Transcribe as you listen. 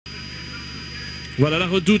Voilà la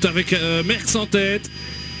Redoute avec Merckx en tête.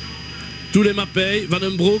 Tous les Mappey,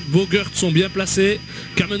 Vandenbroucke, Bogert sont bien placés.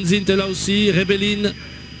 Kamenzint est là aussi, Rebellin.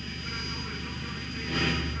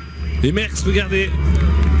 Et Merckx, regardez,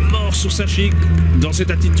 mort sur sa chic, dans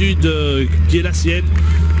cette attitude qui est la sienne.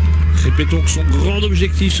 Répétons que son grand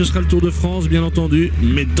objectif, ce sera le Tour de France, bien entendu.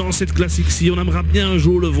 Mais dans cette classique-ci, on aimerait bien un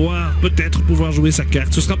jour le voir, peut-être pouvoir jouer sa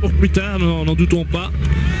carte. Ce sera pour plus tard, n'en doutons pas.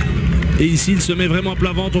 Et ici, il se met vraiment à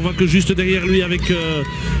plat ventre. On voit que juste derrière lui, avec...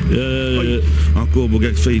 Encore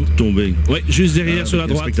Bogert failli tomber. Oui, juste derrière sur la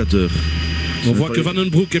droite. Spectateur. On voit que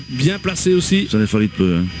Vandenbroucke est bien placé aussi. Ça n'est fallu de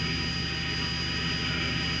peu. Hein.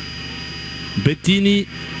 Bettini.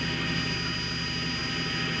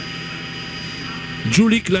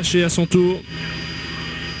 Julik lâché à son tour.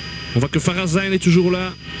 On voit que Farazain est toujours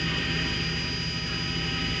là.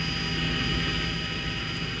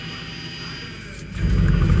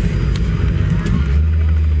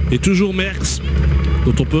 Et toujours Merckx,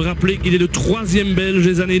 dont on peut rappeler qu'il est le 3e Belge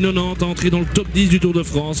des années 90 à entrer dans le top 10 du Tour de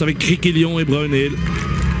France avec Criquelion et Brunel.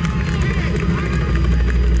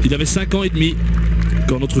 Il avait 5 ans et demi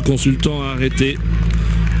quand notre consultant a arrêté.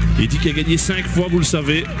 Eddy qui a gagné 5 fois, vous le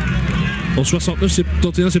savez. En 69,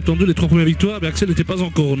 71, 72, les 3 premières victoires, mais Axel n'était pas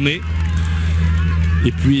encore né.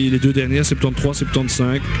 Et puis les 2 dernières, 73,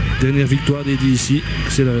 75. Dernière victoire d'Eddy ici.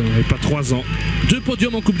 Axel n'avait pas 3 ans. 2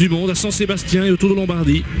 podiums en Coupe du Monde à Saint-Sébastien et au Tour de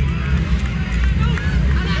Lombardie.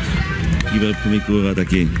 Qui va le premier coureur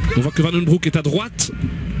attaquer? On voit que Vandenbroucke est à droite.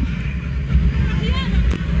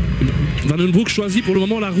 Vandenbroucke choisit pour le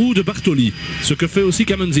moment la roue de Bartoli. Ce que fait aussi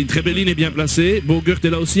Kamenzint. Rebellin est bien placé. Bogert est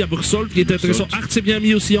là aussi. Abersold qui est intéressant. Hart s'est bien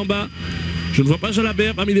mis aussi en bas. Je ne vois pas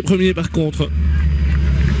Jalabert parmi les premiers par contre.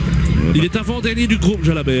 Il est avant-dernier du groupe,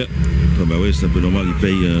 Jalabert. Ah bah oui, c'est un peu normal. Il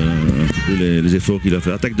paye un petit peu les efforts qu'il a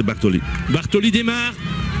fait. Attaque de Bartoli. Bartoli démarre.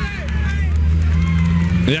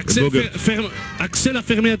 Et Axel a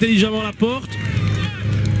fermé intelligemment la porte.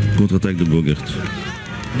 Contre-attaque de Bogert.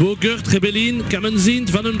 Bogert, Rebellin, Kamenzint,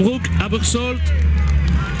 Vandenbroucke, Abersold.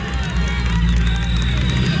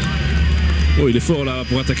 Oh, il est fort là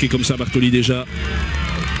pour attaquer comme ça, Bartoli déjà.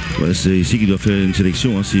 Ouais, c'est ici qu'il doit faire une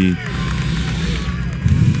sélection. Hein, si...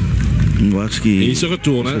 Et il se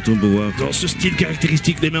retourne, hein, pour voir. dans ce style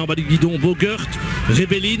caractéristique, les mains en bas du guidon. Bogert,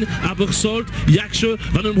 Rebellin, Abersold, Jaksch,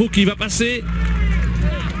 Vandenbroucke qui va passer.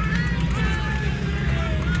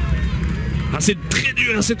 Ah, c'est très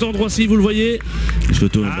dur à cet endroit-ci, vous le voyez.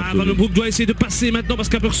 Vandenbroucke doit essayer de passer maintenant parce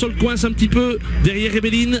qu'Abersold coince un petit peu derrière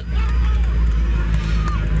Rebellin.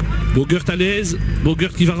 Bogert à l'aise,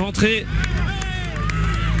 Bogert qui va rentrer.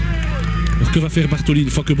 Alors que va faire Bartoli une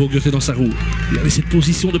fois que Bogert est dans sa roue? Regardez cette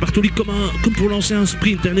position de Bartoli comme pour lancer un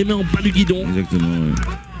sprint, les mains en bas du guidon. Exactement, ouais.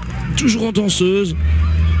 Toujours en danseuse.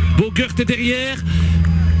 Bogert est derrière.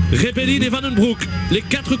 Rebellin et Vandenbroucke, les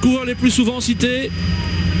 4 coureurs les plus souvent cités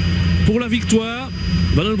pour la victoire.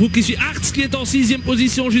 Vandenbroucke qui suit Hart qui est en 6e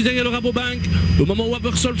position juste derrière le Rabobank au moment où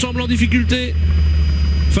Abersold semble en difficulté.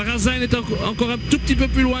 Farazain est encore un tout petit peu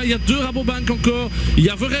plus loin. Il y a 2 Rabobank encore. Il y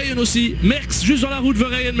a Verheyen aussi. Merckx juste dans la route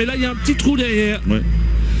Verheyen, mais là il y a un petit trou derrière. Ouais.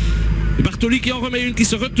 Et Bartoli qui en remet une, qui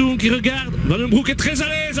se retourne, qui regarde. Vandenbroucke est très à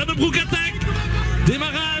l'aise. Vandenbroucke attaque.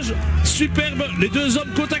 Démarrage superbe. Les 2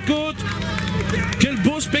 hommes côte à côte. Quel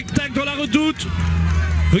beau spectacle dans la Redoute.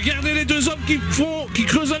 Regardez les 2 hommes qui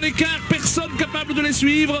creusent un écart. Personne capable de les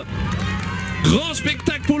suivre. Grand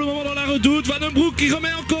spectacle pour le moment dans la Redoute. Vandenbroucke qui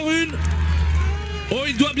remet encore une. Oh,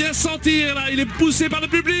 il doit bien sentir là, il est poussé par le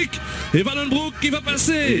public. Et Vandenbroucke qui va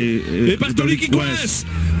passer. Et Bartoli qui coince.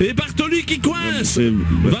 Et Bartoli qui coince.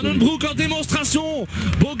 Vandenbroucke en démonstration.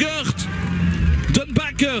 Bogert,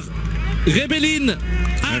 Dunbacker, Rebellin,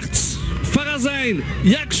 Hart, Farazain,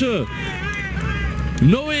 Jaksch,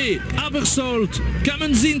 Noé, Abersold,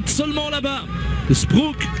 Kamenzint seulement là-bas.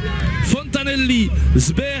 Sbroek, Fontanelli,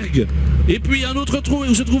 Sberg. Et puis un autre trou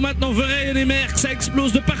où se trouve maintenant Verheyen et Merckx. Ça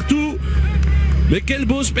explose de partout. Mais quel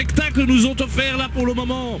beau spectacle nous ont offert là pour le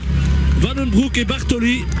moment Vandenbroucke et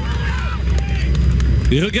Bartoli.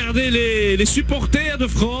 Et regardez les supporters de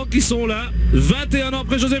Frank qui sont là. 21 ans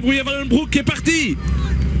après Joseph Brouillet, Vandenbroucke qui est parti.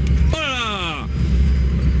 Oh là là.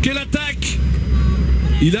 Quelle attaque.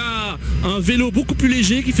 Il a un vélo beaucoup plus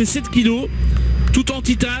léger qui fait 7 kg, tout en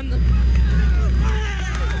titane.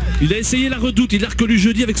 Il a essayé la Redoute, il l'a reconnu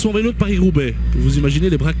jeudi avec son vélo de Paris-Roubaix. Vous imaginez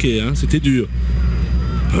les braquets, hein, c'était dur.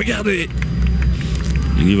 Regardez.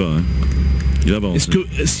 Il y va, hein. Il avance. Est-ce que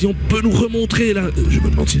si on peut nous remontrer là, je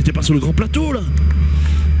me demande s'il n'était pas sur le grand plateau là.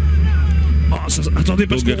 Oh, attendez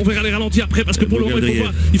parce qu'on verra les ralentis après parce que pour le moment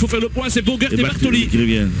il faut faire le point, c'est Bogert et Bartoli. Qui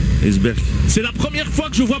revient. Et Sberg. C'est la première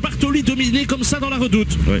fois que je vois Bartoli dominer comme ça dans la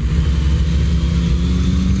Redoute. Ouais.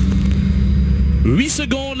 8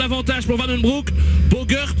 secondes l'avantage pour Vandenbroucke,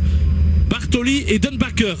 Bogert, Bartoli et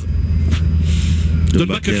Dunbacker.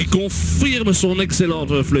 Dunbacker qui confirme son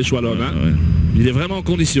excellente flèche wallonne. Hein. Ouais. Il est vraiment en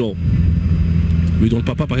condition. Lui dont le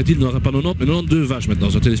papa, paraît-il, n'aura pas 90 mais 92 vaches maintenant.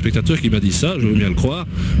 C'est un téléspectateur qui m'a dit ça, je veux bien le croire.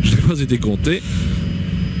 Je n'ai pas été compté.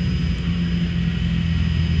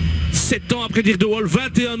 7 ans après Dirk de Wolf,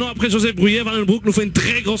 21 ans après Joseph Bruyère, Vandenbroucke nous fait une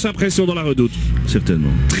très grosse impression dans la Redoute.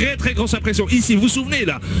 Certainement. Très très grosse impression. Ici, vous vous souvenez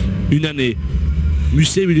là, une année,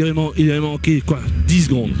 Musset, il avait manqué quoi, 10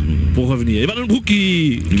 secondes pour revenir. Et Vandenbroucke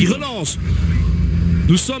qui relance.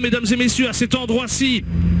 Nous sommes, mesdames et messieurs, à cet endroit-ci,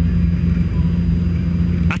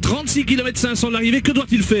 à 36 km 500 de l'arrivée. Que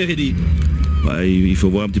doit-il faire, Eddy? Ouais, il faut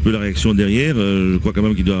voir un petit peu la réaction derrière. Je crois quand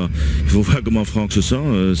même il faut voir comment Frank se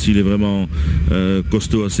sent, s'il est vraiment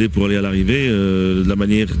costaud assez pour aller à l'arrivée. De la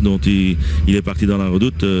manière dont il est parti dans la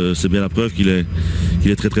Redoute, c'est bien la preuve qu'il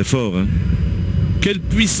est très très fort. Hein. Quelle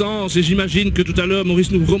puissance! Et j'imagine que tout à l'heure,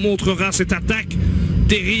 Maurice nous remontrera cette attaque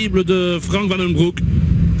terrible de Frank Vandenbroucke,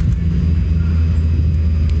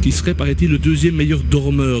 qui serait, paraît-il, le deuxième meilleur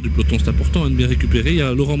dormeur du peloton. C'est important de bien récupérer. Il y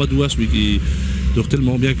a Laurent Madouas, lui, qui dort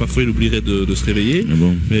tellement bien que parfois il oublierait de se réveiller. Ah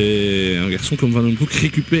bon. Mais un garçon comme Vandenbroucke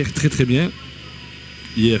récupère très très bien.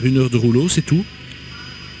 Hier, 1 heure de rouleau, c'est tout.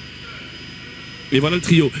 Et voilà le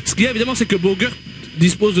trio. Ce qu'il y a évidemment, c'est que Bogert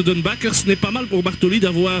dispose de Dunbacker. Ce n'est pas mal pour Bartoli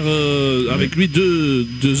d'avoir avec lui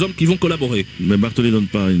deux hommes qui vont collaborer. Mais Bartoli donne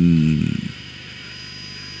pas une...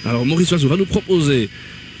 Alors Maurice Oiseau va nous proposer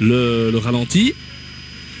le ralenti.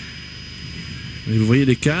 Et vous voyez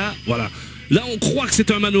les cas, voilà. Là on croit que c'est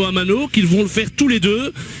un mano à mano, qu'ils vont le faire tous les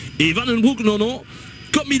deux. Et Vandenbroucke, non,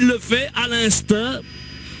 comme il le fait à l'instinct,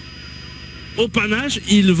 au panache,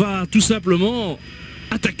 il va tout simplement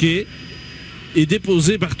attaquer et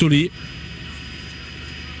déposer Bartoli.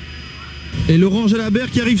 Et Laurent Jalabert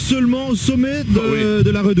qui arrive seulement au sommet de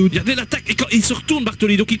la Redoute. Regardez l'attaque, et quand il se retourne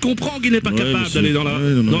Bartoli, donc il comprend qu'il n'est pas capable d'aller dans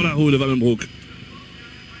la roue de Vandenbroucke.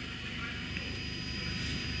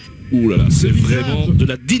 Ouh là là, c'est vraiment de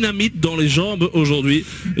la dynamite dans les jambes aujourd'hui.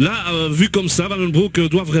 Là, vu comme ça, Vandenbroucke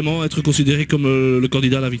doit vraiment être considéré comme le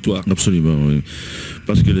candidat à la victoire. Absolument, oui.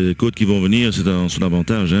 Parce que les côtes qui vont venir, c'est son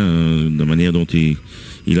avantage, hein, de la manière dont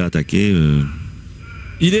il a attaqué.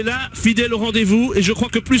 Il est là, fidèle au rendez-vous, et je crois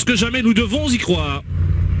que plus que jamais, nous devons y croire.